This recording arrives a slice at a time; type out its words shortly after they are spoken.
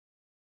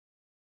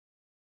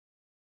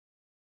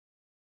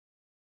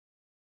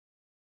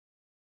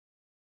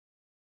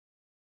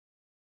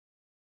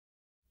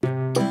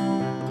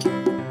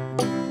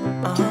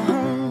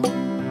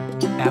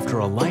After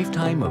a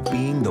lifetime of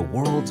being the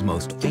world's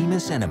most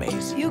famous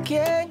enemies, You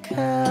can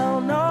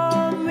count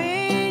on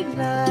me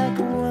like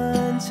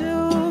 1,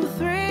 2,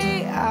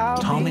 3.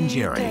 Tom and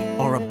Jerry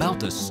are about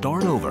to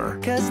start over.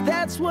 'Cause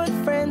that's what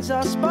friends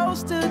are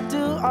supposed to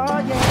do, oh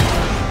yeah.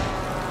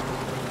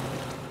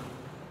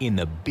 In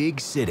the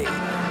big city.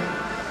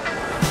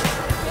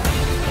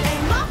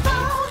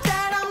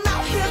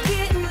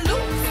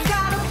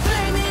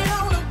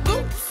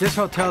 This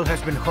hotel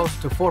has been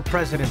host to 4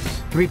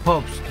 presidents, 3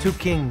 popes, 2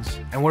 kings,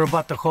 and we're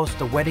about to host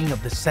the wedding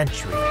of the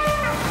century.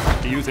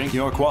 Do you think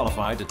you're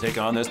qualified to take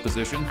on this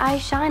position? I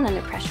shine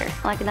under pressure,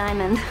 like a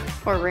diamond.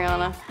 Or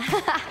Rihanna.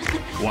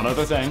 One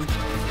other thing.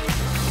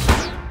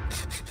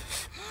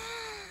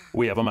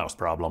 We have a mouse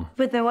problem.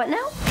 With the what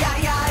now?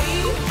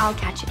 I'll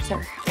catch it,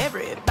 sir.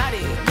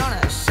 Everybody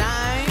gonna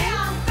shine.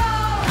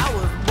 I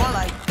was born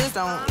like this,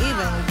 don't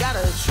even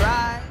gotta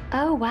try.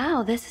 Oh,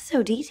 wow, this is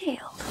so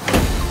detailed.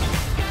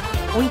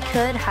 We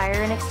could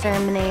hire an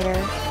exterminator,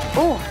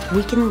 or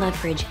we can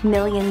leverage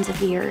millions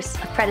of years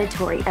of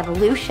predatory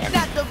evolution.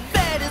 Got the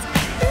baddest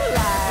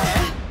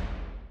lie.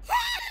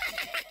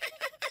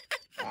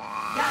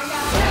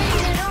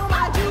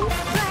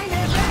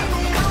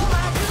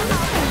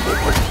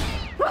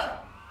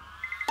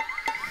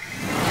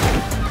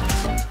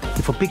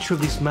 If a picture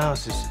of this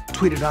mouse is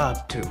tweeted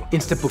out to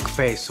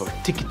Instabookface or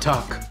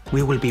TikTok,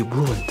 we will be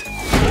ruined.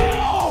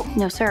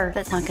 No, sir,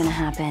 that's not gonna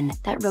happen.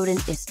 That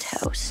rodent is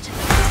toast.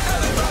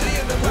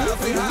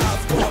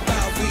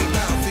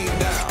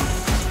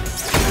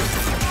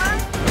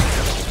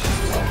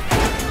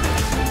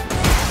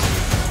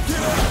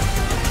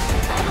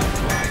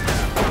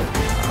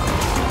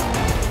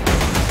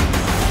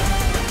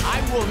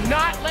 I will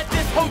not let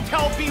this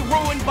hotel be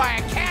ruined by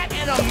a cat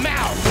and a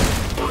mouse!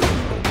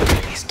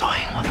 He's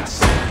toying with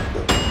us.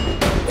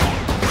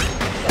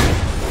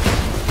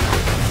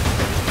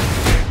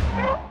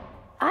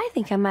 I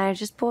think I might have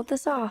just pulled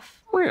this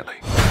off. Really?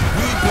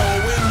 We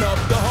blowing up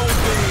the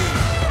whole